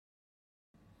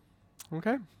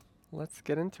Okay, let's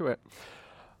get into it.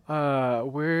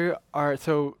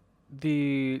 So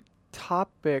the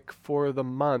topic for the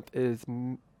month is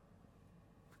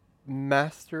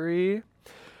mastery.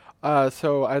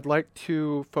 So I'd like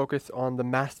to focus on the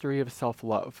mastery of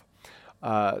self-love.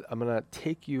 I'm gonna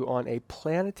take you on a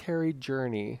planetary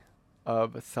journey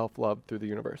of self-love through the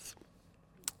universe.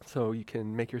 So you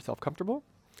can make yourself comfortable.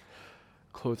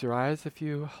 Close your eyes if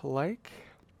you like.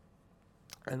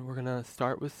 And we're gonna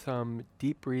start with some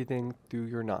deep breathing through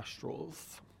your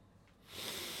nostrils.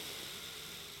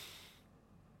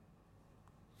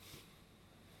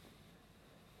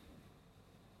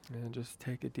 And just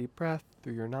take a deep breath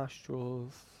through your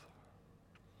nostrils.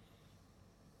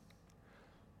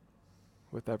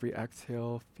 With every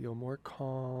exhale, feel more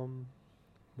calm,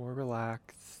 more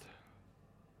relaxed,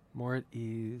 more at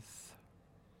ease.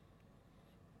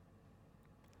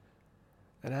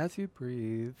 And as you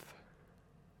breathe,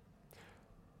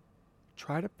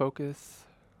 try to focus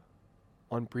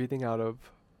on breathing out of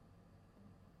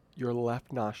your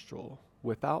left nostril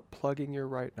without plugging your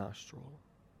right nostril.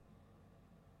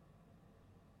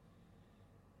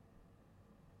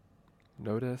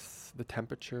 Notice the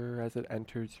temperature as it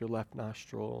enters your left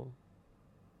nostril.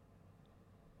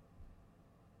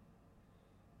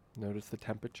 Notice the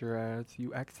temperature as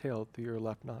you exhale through your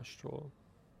left nostril.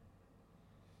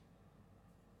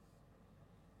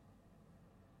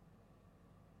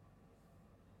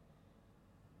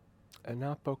 And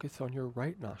now focus on your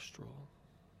right nostril.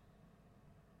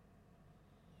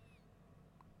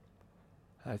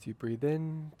 As you breathe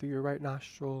in through your right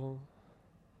nostril,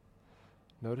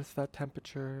 notice that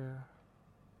temperature.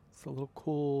 It's a little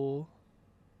cool.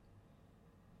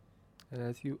 And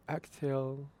as you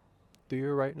exhale through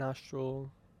your right nostril,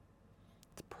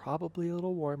 it's probably a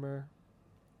little warmer.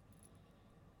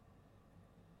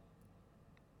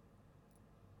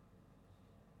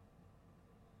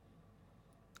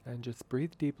 And just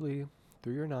breathe deeply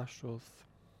through your nostrils.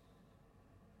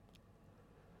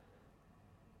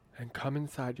 And come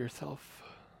inside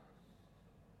yourself.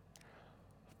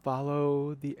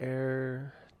 Follow the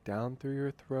air down through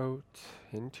your throat,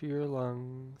 into your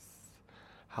lungs,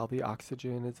 how the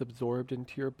oxygen is absorbed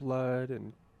into your blood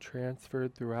and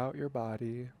transferred throughout your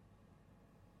body.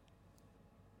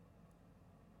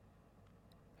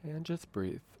 And just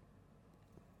breathe.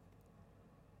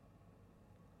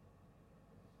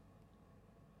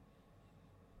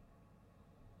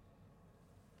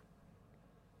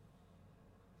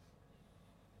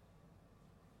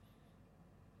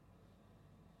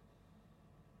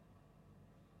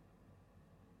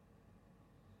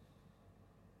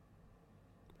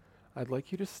 I'd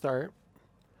like you to start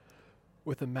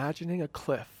with imagining a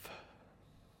cliff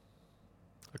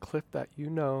that you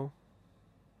know,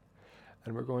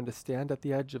 and we're going to stand at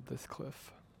the edge of this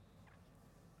cliff.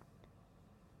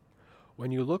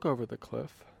 When you look over the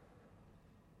cliff,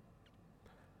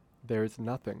 there's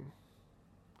nothing.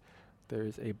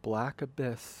 There's a black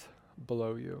abyss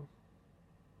below you.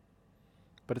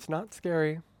 But it's not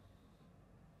scary.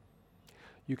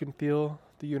 You can feel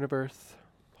the universe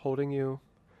holding you,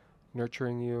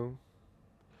 nurturing you.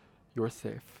 You're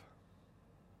safe.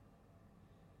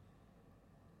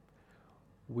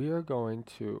 We are going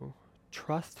to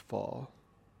trust fall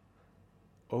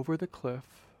over the cliff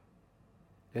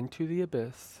into the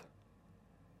abyss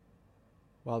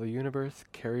while the universe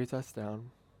carries us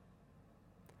down.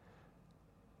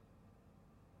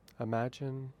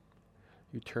 Imagine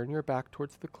you turn your back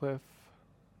towards the cliff,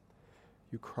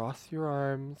 you cross your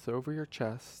arms over your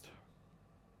chest,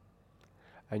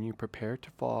 and you prepare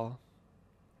to fall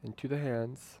into the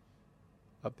hands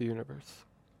of the universe.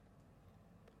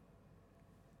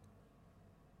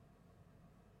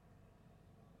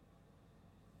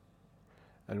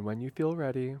 And when you feel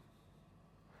ready,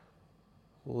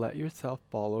 let yourself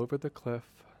fall over the cliff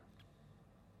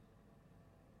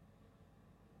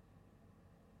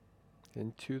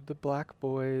into the black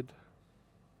void.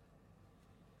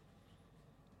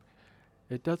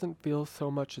 It doesn't feel so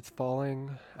much as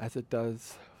falling as it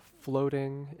does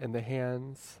floating in the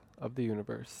hands of the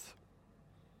universe.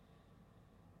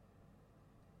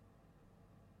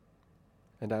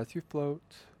 And as you float,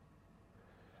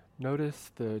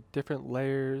 notice the different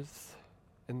layers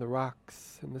in the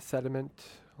rocks, in the sediment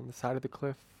on the side of the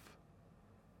cliff.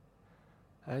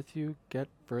 As you get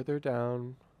further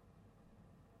down,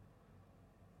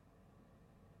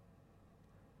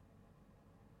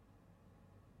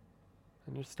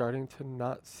 and you're starting to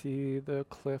not see the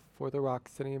cliff or the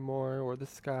rocks anymore or the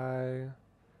sky.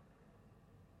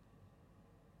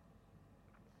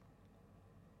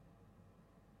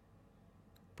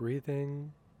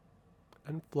 Breathing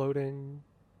and floating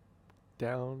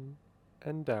down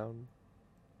and down.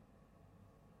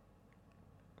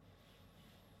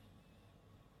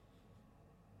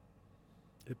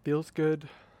 It feels good.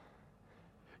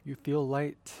 You feel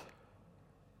light.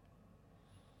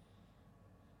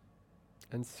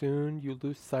 And soon you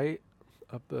lose sight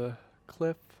of the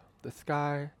cliff, the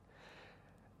sky,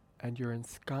 and you're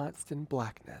ensconced in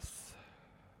blackness.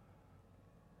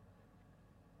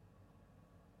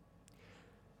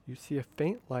 You see a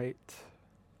faint light,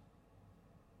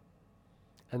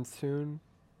 and soon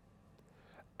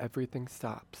everything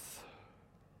stops.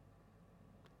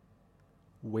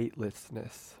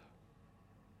 Weightlessness.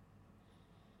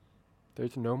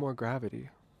 There's no more gravity.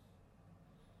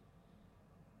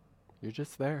 You're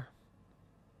just there.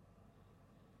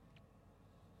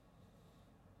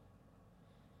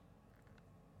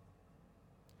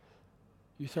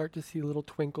 You start to see little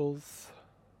twinkles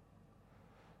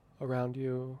around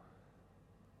you.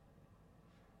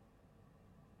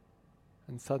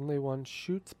 And suddenly one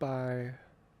shoots by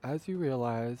as you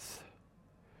realize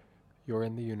you're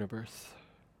in the universe.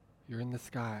 You're in the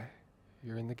sky.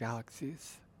 You're in the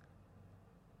galaxies.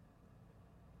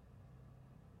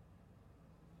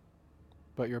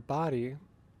 But your body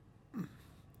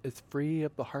is free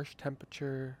of the harsh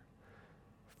temperature,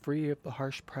 free of the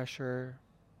harsh pressure.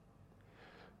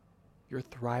 You're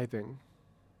thriving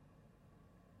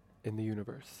in the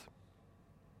universe.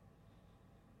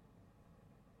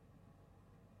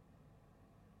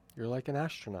 You're like an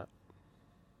astronaut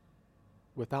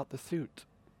without the suit.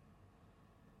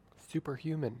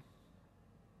 Superhuman.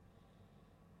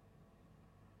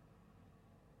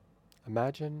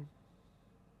 Imagine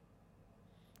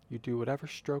you do whatever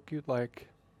stroke you'd like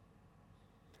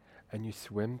and you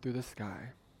swim through the sky.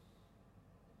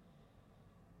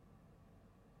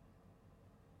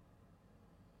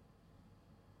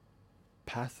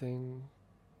 Passing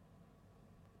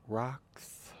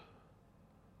rocks,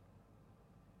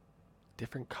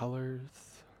 different colors.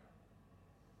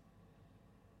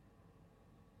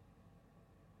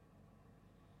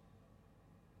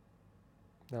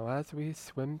 Now, as we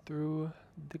swim through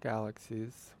the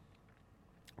galaxies,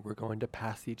 we're going to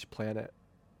pass each planet.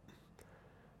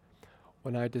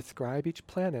 When I describe each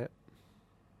planet,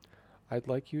 I'd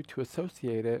like you to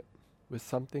associate it with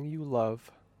something you love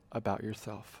about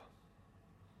yourself.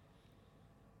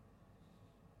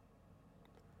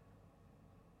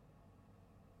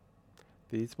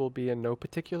 These will be in no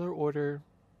particular order,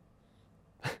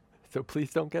 so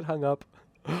please don't get hung up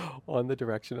on the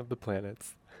direction of the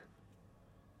planets.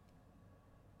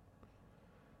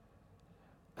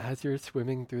 As you're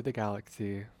swimming through the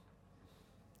galaxy,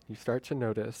 you start to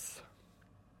notice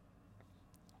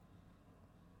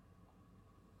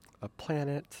a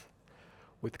planet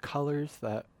with colors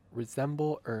that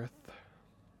resemble Earth.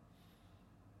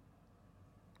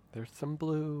 There's some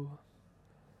blue,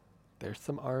 there's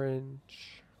some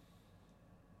orange,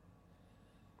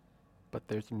 but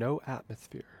there's no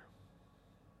atmosphere.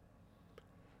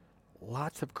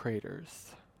 Lots of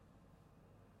craters.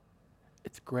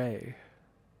 It's gray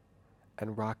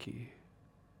and rocky.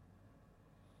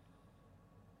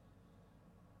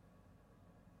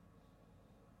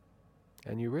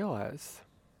 And you realize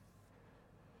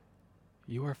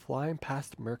you are flying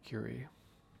past Mercury.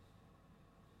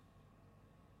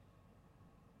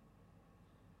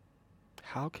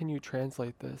 How can you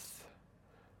translate this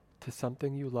to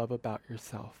something you love about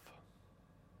yourself?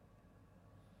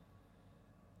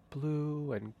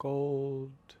 Blue and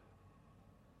gold,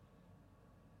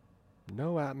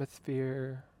 no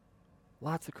atmosphere,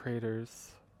 lots of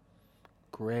craters,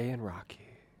 gray and rocky.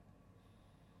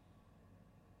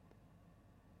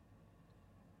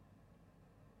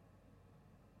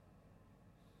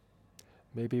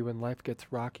 Maybe when life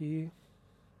gets rocky,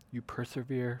 you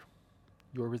persevere,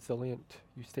 you're resilient,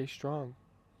 you stay strong,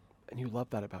 and you love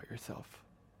that about yourself.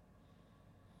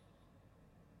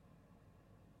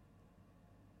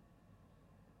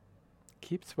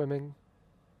 Keep swimming,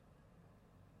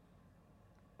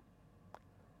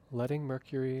 letting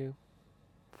Mercury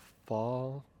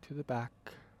fall to the back,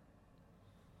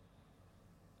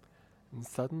 and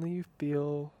suddenly you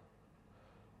feel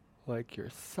like you're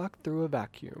sucked through a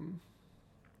vacuum.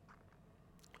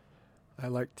 I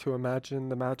like to imagine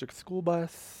the magic school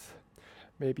bus.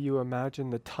 Maybe you imagine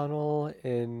the tunnel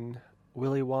in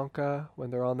Willy Wonka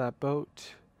when they're on that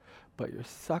boat, but you're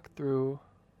sucked through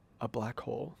a black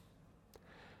hole.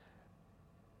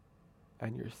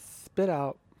 And you're spit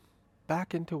out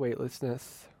back into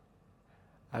weightlessness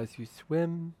as you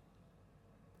swim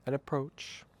and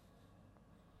approach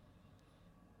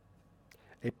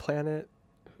a planet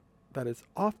that is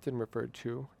often referred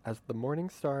to as the morning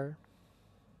star,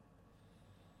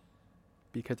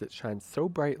 because it shines so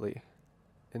brightly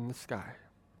in the sky.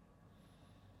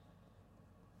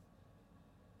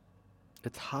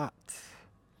 It's hot.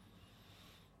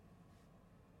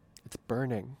 It's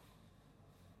burning.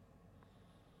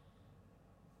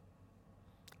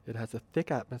 It has a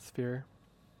thick atmosphere.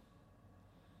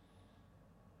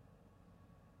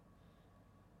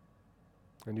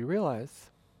 And you realize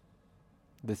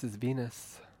this is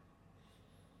Venus.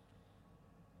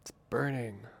 It's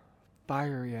burning,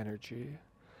 fiery energy.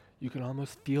 You can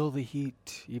almost feel the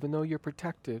heat, even though you're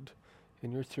protected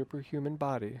in your superhuman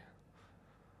body.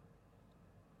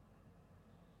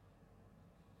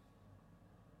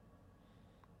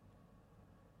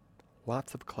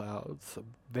 Lots of clouds, a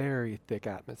very thick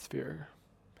atmosphere.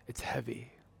 It's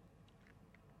heavy.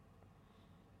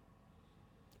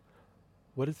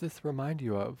 What does this remind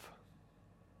you of?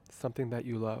 Something that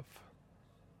you love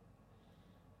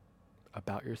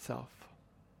about yourself.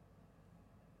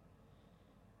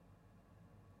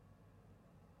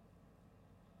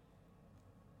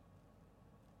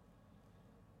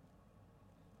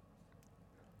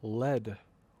 Lead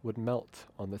would melt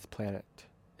on this planet.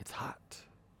 It's hot.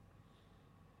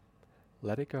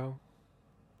 Let it go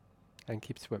and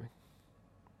keep swimming.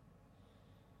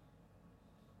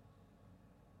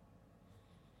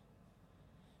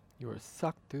 You are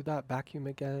sucked through that vacuum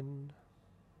again.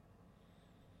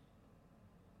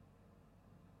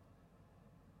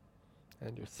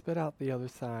 And you spit out the other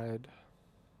side.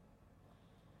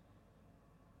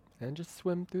 And just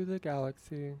swim through the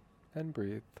galaxy and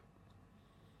breathe.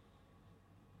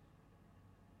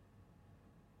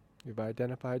 You've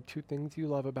identified 2 things you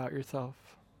love about yourself.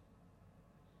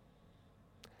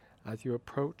 As you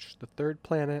approach the 3rd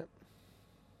planet,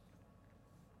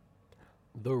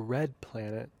 the red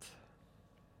planet,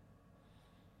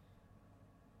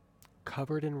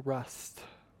 covered in rust,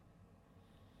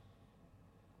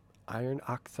 iron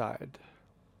oxide.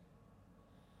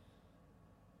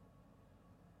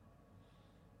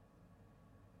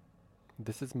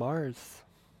 This is Mars.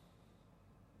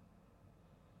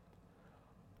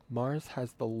 Mars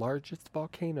has the largest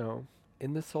volcano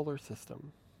in the solar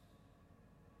system,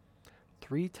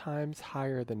 3 times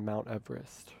higher than Mount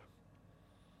Everest.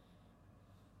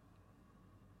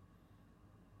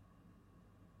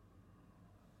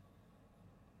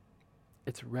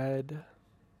 It's red,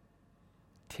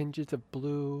 tinges of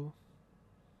blue,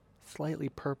 slightly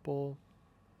purple.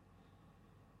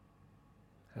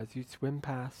 As you swim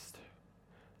past,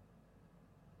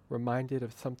 reminded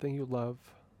of something you love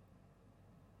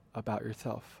about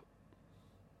yourself.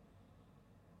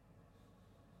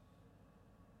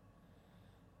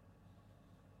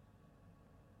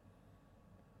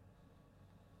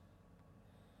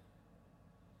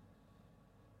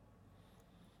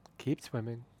 Keep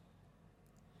swimming.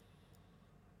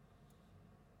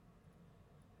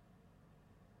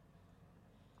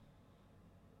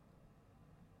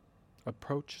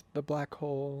 Approach the black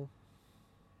hole.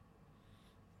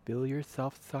 Feel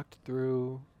yourself sucked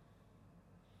through.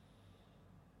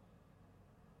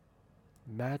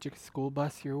 Magic school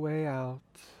bus your way out.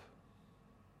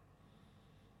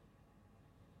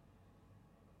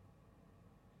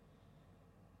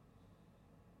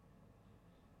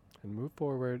 And move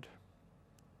forward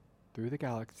through the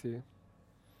galaxy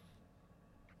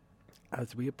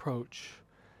as we approach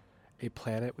a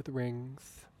planet with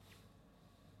rings.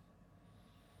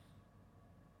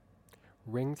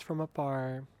 Rings from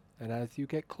afar, and as you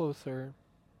get closer,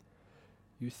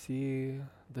 you see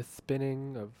the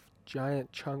spinning of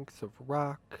giant chunks of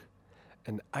rock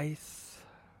and ice.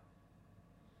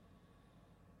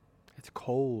 It's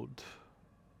cold.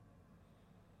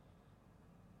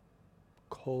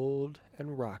 Cold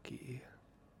and rocky.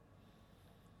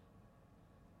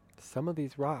 Some of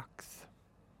these rocks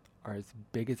are as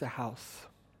big as a house.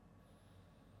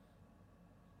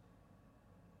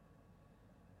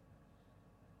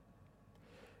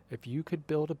 If you could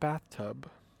build a bathtub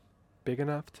big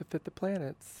enough to fit the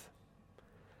planets,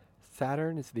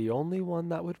 Saturn is the only one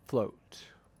that would float.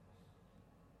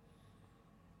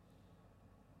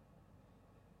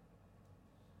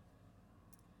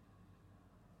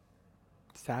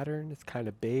 Saturn is kind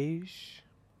of beige.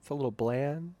 It's a little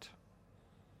bland,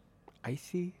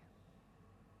 icy.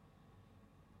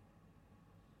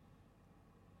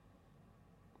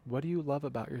 What do you love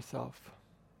about yourself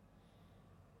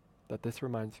that this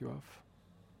reminds you of?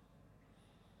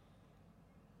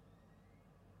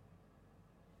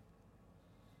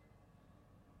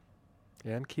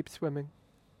 And keep swimming.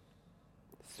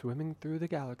 Swimming through the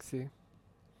galaxy.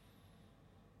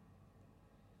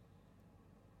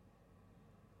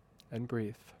 And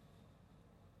breathe.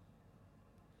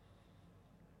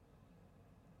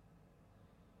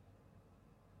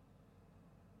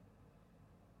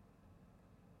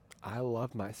 I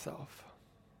love myself.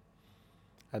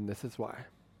 And this is why.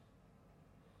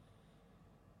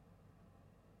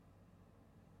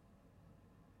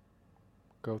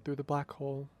 Go through the black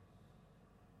hole.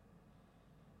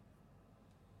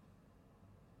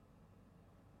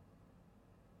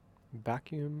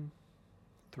 Vacuum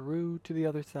through to the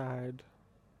other side.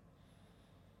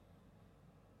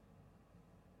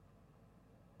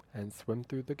 And swim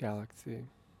through the galaxy.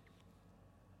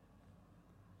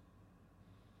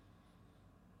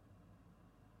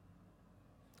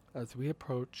 As we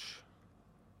approach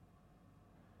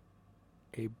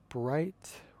a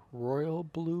bright royal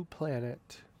blue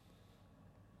planet,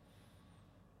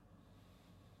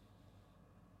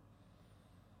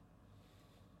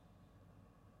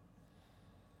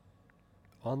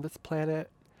 on this planet,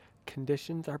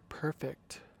 conditions are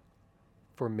perfect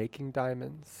for making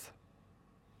diamonds.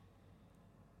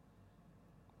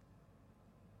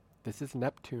 This is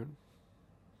Neptune.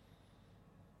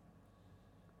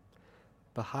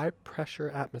 The high pressure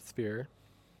atmosphere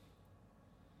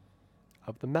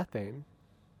of the methane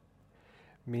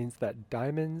means that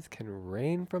diamonds can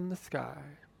rain from the sky.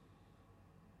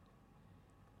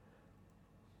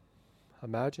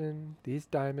 Imagine these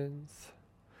diamonds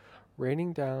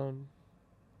raining down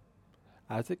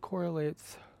as it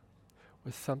correlates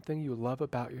with something you love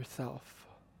about yourself.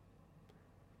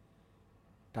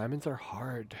 Diamonds are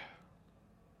hard.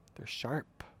 They're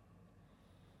sharp.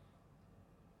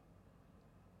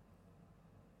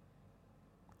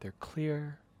 They're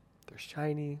clear. They're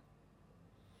shiny.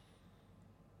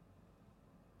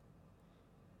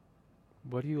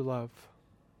 What do you love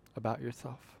about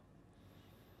yourself?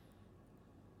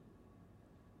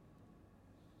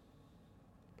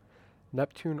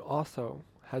 Neptune also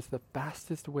has the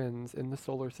fastest winds in the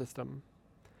solar system.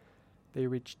 They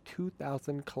reach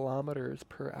 2,000 kilometers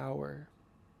per hour.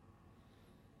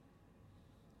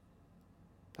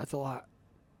 That's a lot.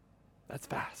 That's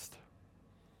fast.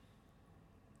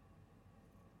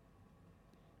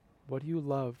 What do you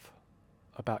love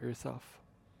about yourself?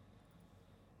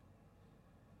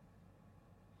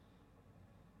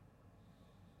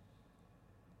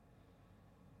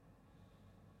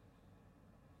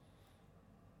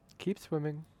 Keep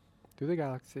swimming through the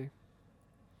galaxy.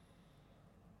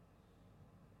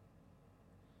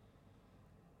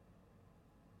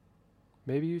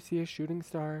 Maybe you see a shooting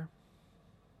star.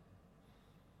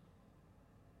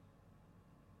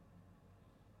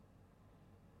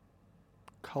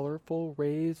 Colorful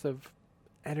rays of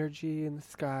energy in the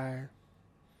sky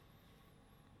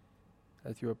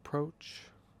as you approach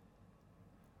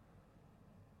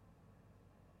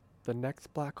the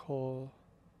next black hole,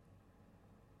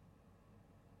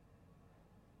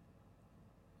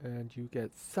 and you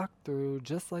get sucked through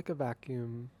just like a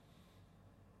vacuum.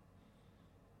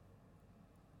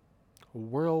 A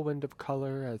whirlwind of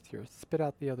color as you're spit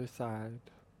out the other side.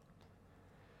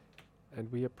 And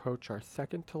we approach our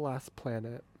second to last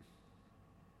planet.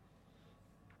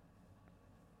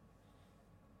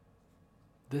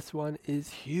 This one is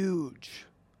huge.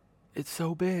 It's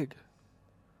so big.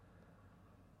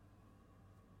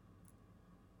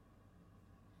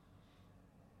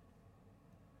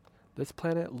 This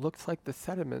planet looks like the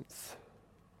sediments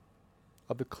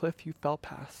of the cliff you fell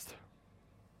past.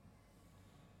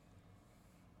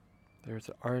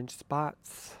 There's orange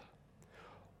spots,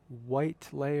 white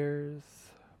layers,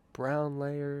 brown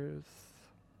layers,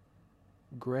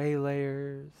 gray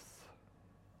layers.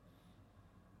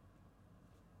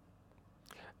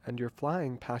 And you're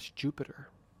flying past Jupiter.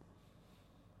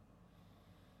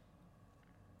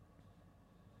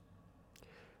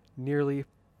 Nearly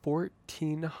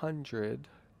 1,400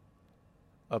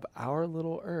 of our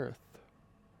little Earth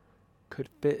could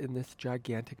fit in this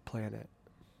gigantic planet.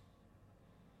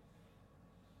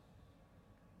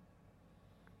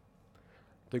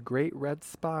 The Great Red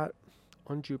Spot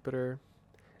on Jupiter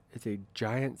is a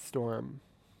giant storm.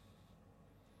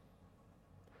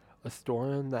 A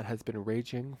storm that has been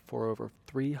raging for over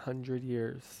 300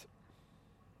 years.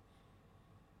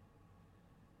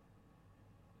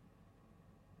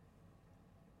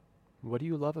 What do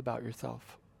you love about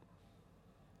yourself?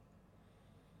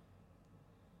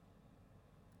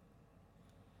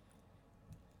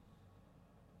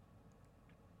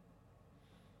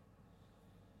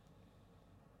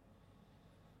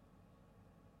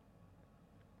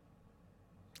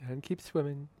 And keep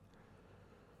swimming,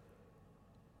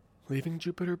 leaving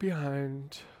Jupiter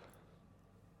behind.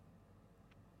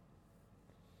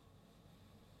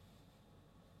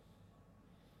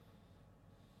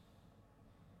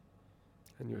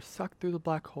 And you're sucked through the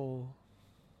black hole.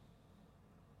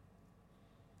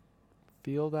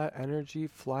 Feel that energy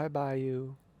fly by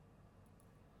you.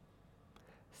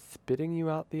 spitting you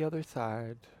out the other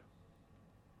side.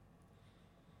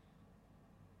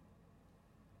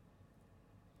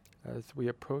 As we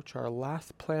approach our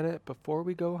last planet before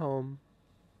we go home,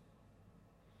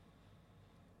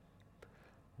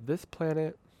 this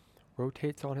planet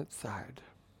rotates on its side.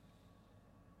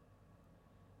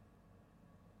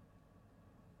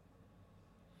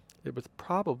 It was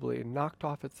probably knocked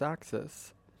off its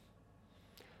axis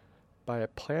by a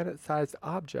planet-sized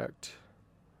object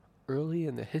early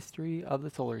in the history of the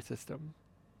solar system.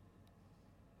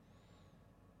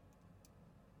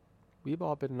 We've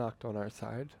all been knocked on our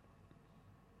side.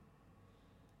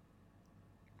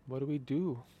 What do we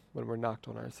do when we're knocked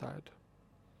on our side?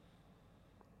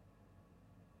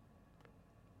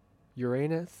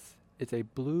 Uranus is a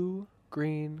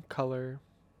blue-green color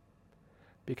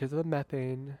because of the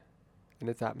methane in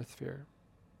its atmosphere.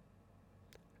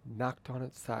 Knocked on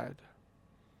its side.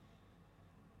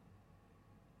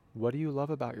 What do you love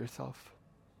about yourself?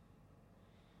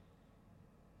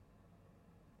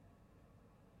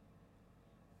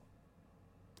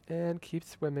 And keep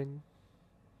swimming.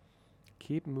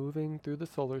 Keep moving through the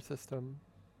solar system.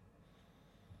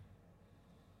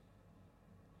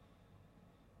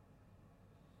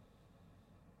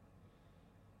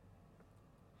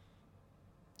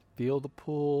 Feel the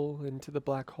pull into the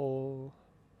black hole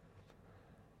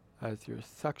as you're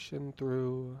suctioned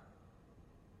through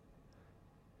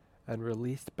and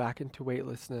released back into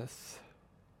weightlessness.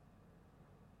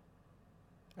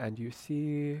 And you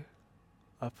see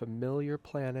a familiar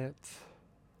planet,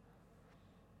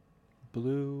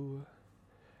 blue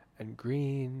and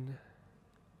green,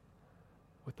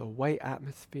 with a white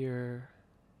atmosphere,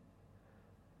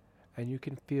 and you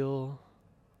can feel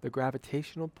the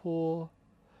gravitational pull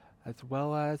as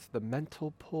well as the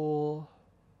mental pull,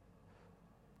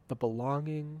 the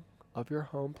belonging of your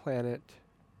home planet,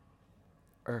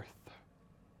 Earth.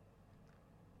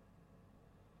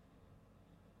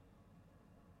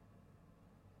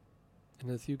 And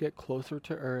as you get closer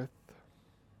to Earth,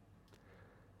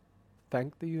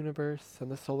 thank the universe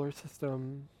and the solar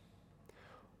system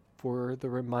for the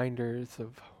reminders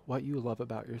of what you love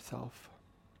about yourself.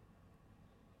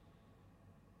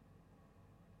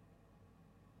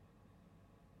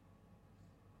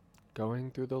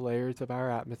 Going through the layers of our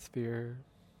atmosphere,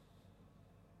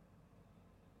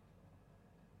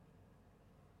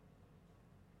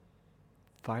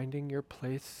 finding your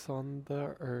place on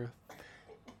the Earth,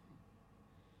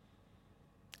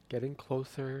 getting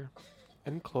closer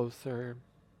and closer.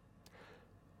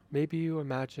 Maybe you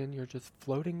imagine you're just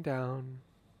floating down,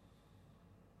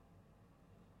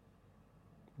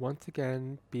 once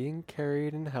again being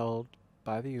carried and held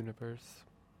by the universe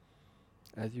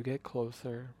as you get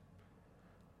closer,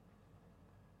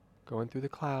 going through the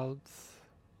clouds.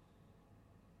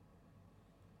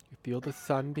 You feel the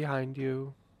sun behind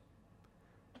you.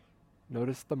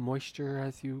 Notice the moisture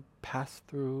as you pass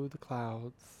through the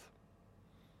clouds.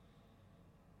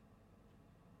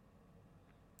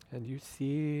 And you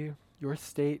see your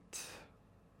state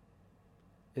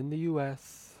in the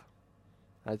US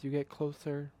as you get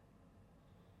closer.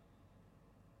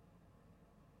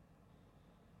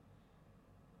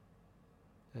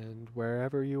 And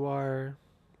wherever you are,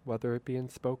 whether it be in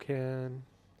Spokane,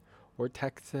 or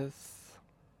Texas,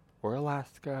 or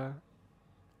Alaska,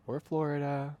 or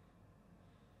Florida,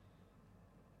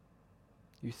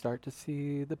 you start to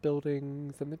see the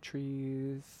buildings and the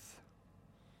trees.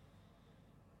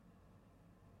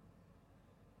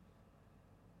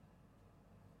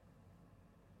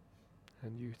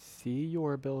 And you see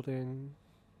your building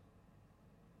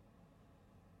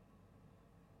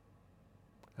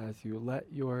as you let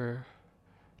your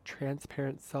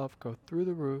transparent self go through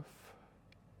the roof,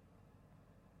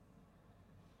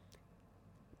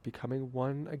 becoming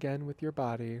one again with your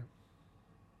body,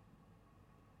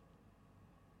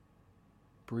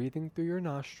 breathing through your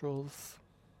nostrils,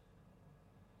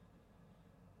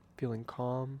 feeling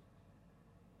calm,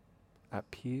 at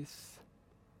peace,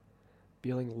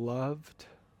 feeling loved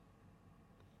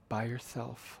by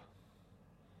yourself.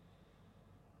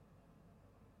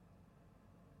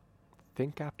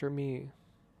 Think after me.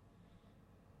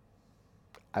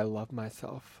 I love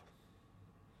myself.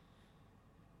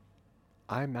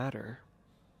 I matter.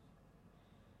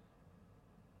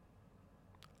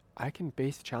 I can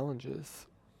face challenges.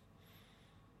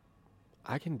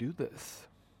 I can do this.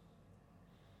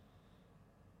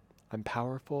 I'm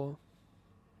powerful.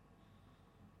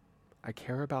 I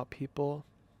care about people.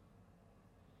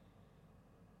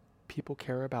 People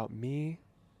care about me.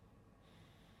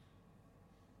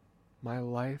 My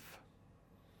life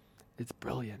is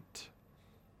brilliant.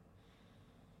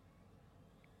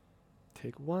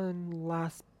 Take one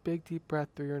last big deep breath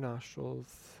through your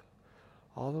nostrils,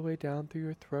 all the way down through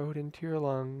your throat into your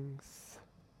lungs.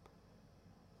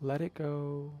 Let it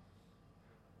go.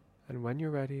 And when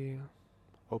you're ready,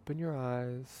 open your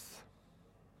eyes.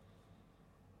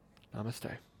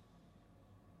 Namaste.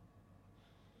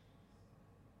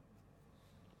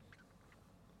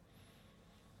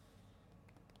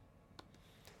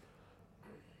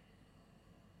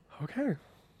 Okay.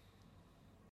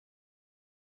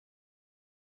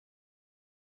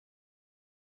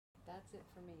 That's it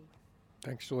for me.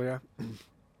 Thanks, Julia.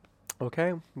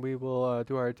 Okay, we will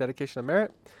do our dedication of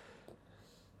merit.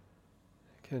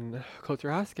 You can close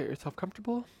your eyes, get yourself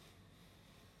comfortable.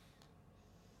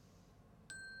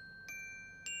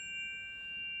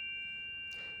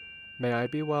 May I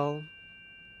be well.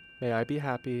 May I be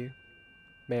happy.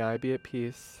 May I be at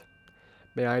peace.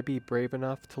 May I be brave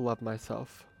enough to love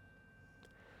myself.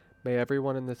 May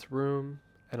everyone in this room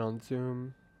and on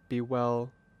Zoom be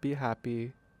well, be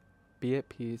happy, be at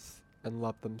peace, and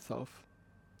love themselves.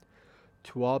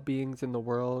 To all beings in the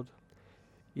world,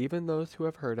 even those who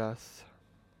have hurt us,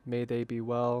 may they be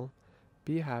well,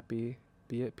 be happy,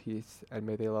 be at peace, and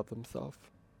may they love themselves.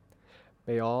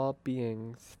 May all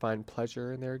beings find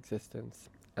pleasure in their existence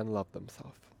and love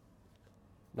themselves.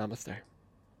 Namaste.